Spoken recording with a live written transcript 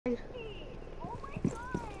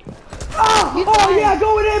Oh yeah,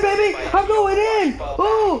 going in, baby. I'm going in.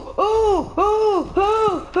 Ooh, ooh, ooh,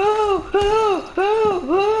 ooh, ooh, ooh,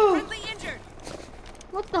 ooh.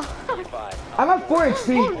 What the fuck? I'm at 4 HP.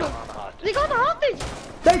 They got the hostage.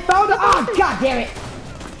 They found it. Oh, god damn it.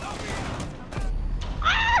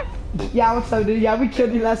 Ah! Yeah, what's up, dude? Yeah, we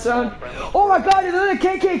killed you last round. Oh my god, another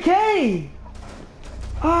KKK.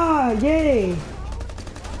 Ah, yay.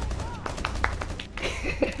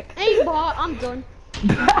 Hey, bot, I'm done.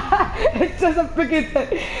 It's just a freaking.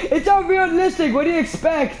 It's unrealistic. What do you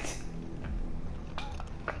expect?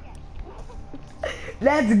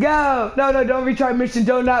 Let's go. No, no, don't retry mission.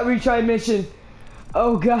 Do not retry mission.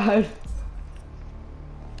 Oh god.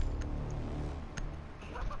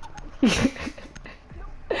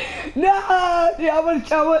 No, dude,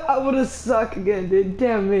 I wanna suck again, dude.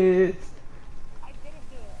 Damn it.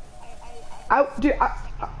 I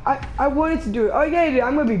wanted to do it. Oh yeah, dude,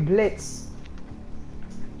 I'm gonna be blitz.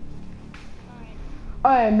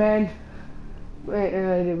 Alright, man.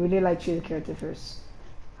 Wait, we did like choose a character first.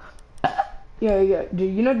 Yeah,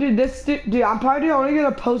 dude. You know, dude, dude, I'm probably only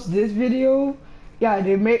gonna post this video. Yeah,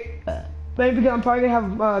 dude, maybe because I'm probably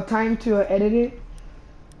gonna have time to edit it.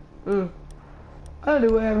 I'll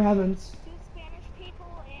do whatever happens. Two Spanish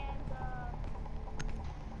people and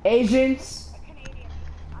Asians. a Canadian.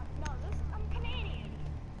 No, I'm Canadian.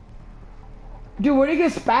 Dude, where do you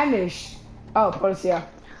get Spanish? Oh, Policia.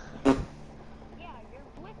 Yeah, you're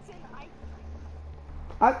blitzing.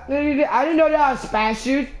 I didn't know that was Spanish,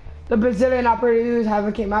 dude. The Brazilian operators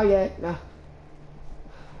haven't came out yet. No.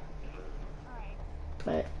 Alright.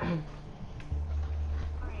 But, Alright.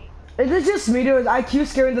 is this just me, dude? Is IQ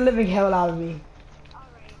scaring the living hell out of me?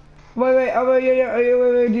 Alright.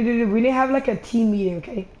 Wait, dude. We need to have like a team meeting,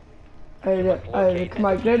 okay? Alright, come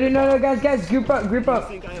on. No, guys, group up. No,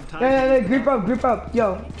 group up.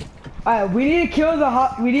 Yo. Alright, we need to kill the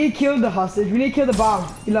hostage. We need to kill the bomb.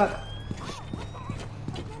 Good luck.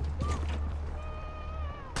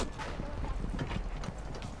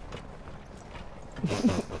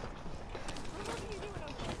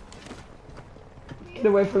 Get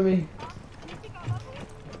away from me.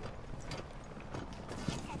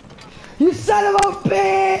 You son of a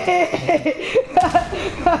bitch!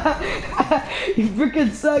 You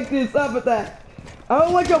freaking suck this up at that. I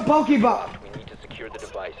don't want your Pokeball. We need to secure the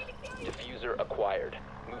device. Diffuser acquired.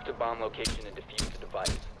 Move to bomb location and defuse the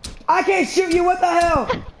device. I can't shoot you, what the hell?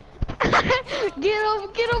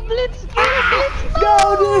 Get him, Blitz.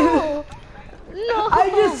 No, dude. No. I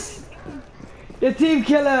just... The team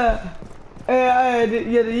killer. Yeah,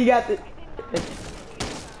 you got the...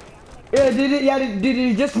 Yeah, did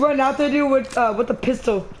you just run out there, dude, with the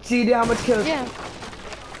pistol? See how much kills? Yeah.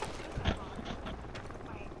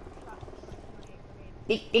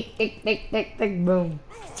 Tick, boom.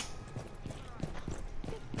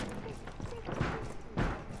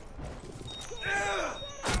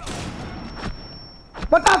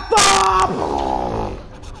 What the fuck?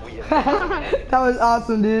 That was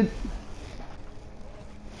awesome, dude.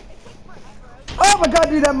 Oh my god,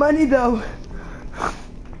 dude, that money though.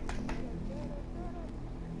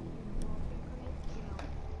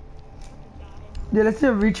 Dude, let's do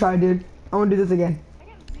a retry, dude. I want to do this again.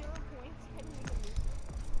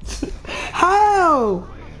 How?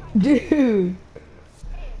 Dude.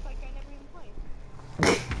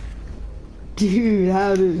 Dude,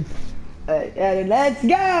 how dude? Let's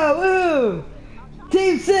go! Woo!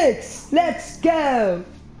 Team 6, let's go!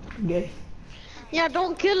 Okay. Yeah,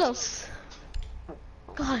 don't kill us.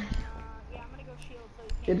 God.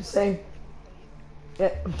 You're the same. Yeah,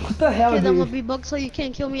 what the hell, Okay, dude? I'm gonna be bugged so you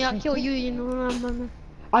can't kill me. I'll kill you, you know what I'm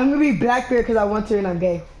I'm gonna be Blackbeard because I want to and I'm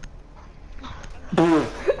gay. I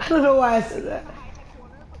don't know why I said that.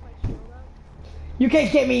 You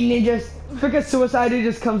can't get me, ninjas. Freaking suicide dude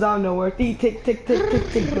just comes out of nowhere. Tick,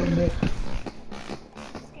 boom, man.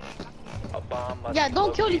 Yeah,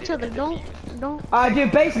 don't kill each other. Don't.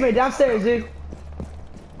 Dude, basement, downstairs, dude.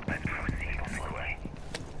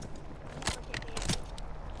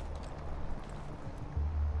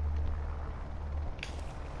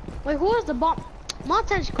 Wait, who has the bomb?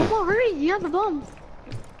 Montage, come on, hurry! You have the bomb.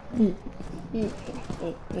 You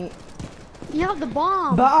have the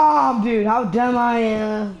bomb. Bomb, dude. How dumb I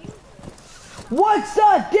am. What's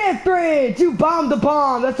the difference? You bombed the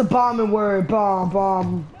bomb. That's a bombing word.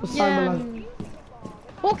 Bomb. Yeah.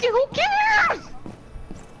 Okay, who cares?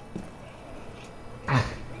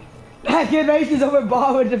 Accusations over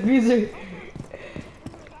bomb and diffuser.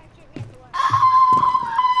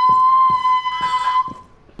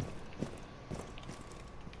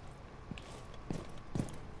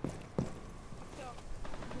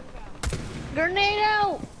 Grenade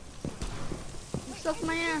out! You suck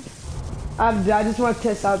my ass. I just want to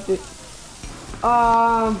test out the.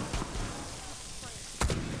 Oh,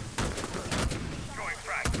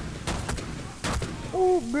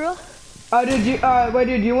 bro. Oh, dude, wait,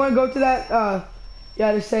 dude, do you want to go to that,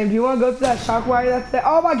 yeah, the same. Do you want to go to that shock wire that's there?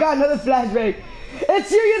 Oh my god, another flashbang. It's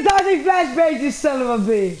you dodging flashbangs, you son of a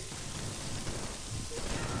bitch.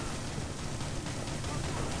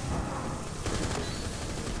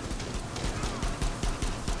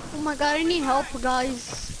 Oh my god, I need help,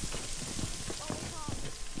 guys.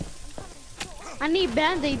 I need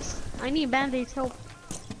band-aids. I need band-aids, help.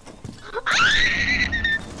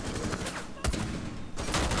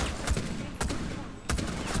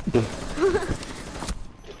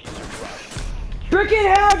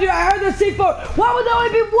 Freaking hell, dude, I heard the C4. Why would there only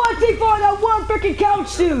be one C4 on that one freaking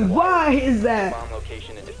couch, dude? Why is that? Bomb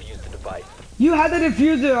location and defuse the device. You had the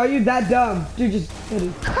diffuser, are you that dumb? Dude, just hit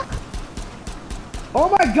it. Oh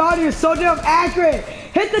my god, you're so damn accurate.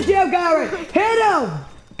 Hit the damn guy already. Hit him.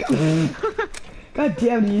 God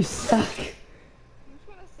damn, you suck.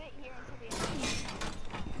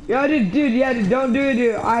 Yo, dude, yeah, dude, don't do it,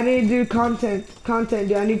 dude. I need to do content,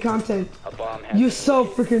 dude. I need content. A bomb has You been so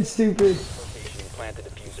located. freaking stupid. Location, plant the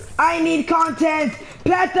diffuser. I need content.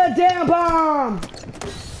 Plant the damn bomb.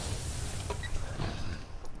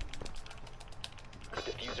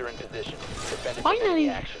 Diffuser in position. Defend Finally.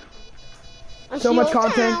 against action. So much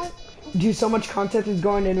content. Dude, so much content is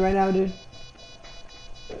going in right now, dude.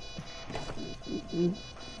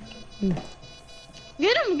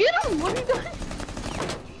 Get him! What are you doing?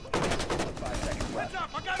 5 seconds left.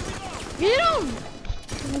 Get him!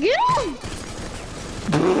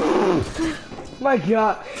 My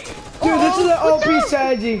god. Dude, this is an what's OP up?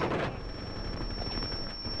 strategy.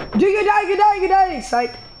 Dude, you're dying.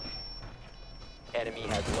 Psych. Enemy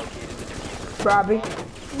has located the diffuser. Robbie.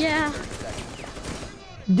 Yeah.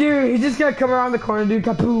 Dude, he's just gonna come around the corner, dude.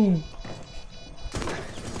 Kaboom.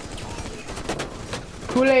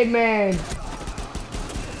 Kool-Aid man.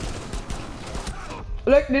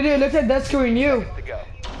 Look, dude, look at that screen, you. To go.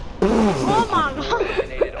 Oh my god.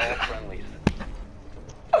 Eliminated all friendlies.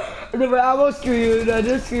 No, but I won't screw you, no,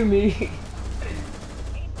 just screw me.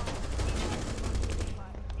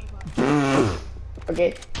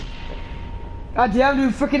 Okay. God damn,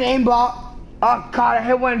 dude, freaking aimbot. Oh god, I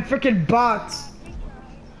hit one freaking box.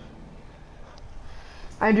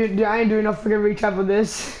 I ain't doing enough freaking retry for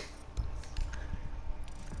this.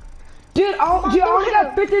 Dude, I only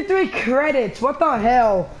got 53 credits. What the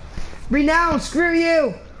hell? Renown, screw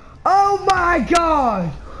you. Oh my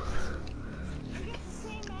god.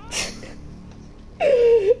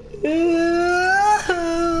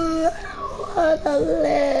 What the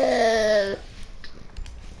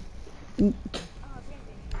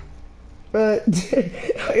hell?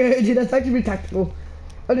 Dude, that's actually pretty tactical.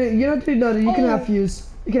 Oh, dude, you know, dude, no, dude, you can have fuse.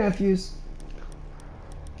 You can have fuse.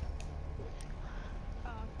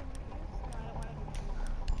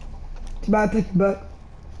 It's about to take your butt.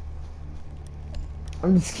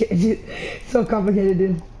 I'm just kidding, dude. It's so complicated,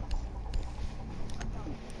 dude.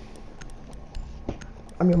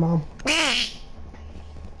 I'm your mom.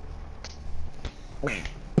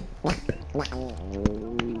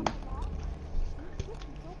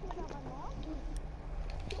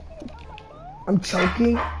 I'm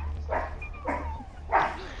choking.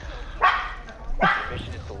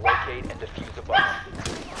 Mission is to locate and defuse a bomb.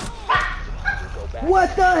 Go back.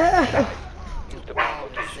 What the heck? Use the bomb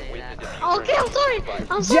location with the diffuser. Okay, I'm sorry.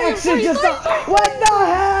 I'm sorry. Jackson I'm just sorry. what the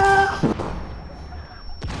hell?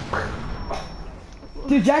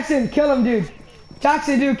 Dude, Jackson, kill him, dude.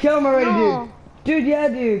 Jackson, dude, kill him already, No. dude. Dude, yeah,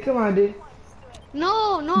 dude, come on, dude.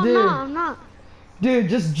 No, Dude. I'm not. Dude,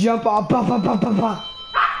 just jump off. Bah, bah, bah, bah, bah.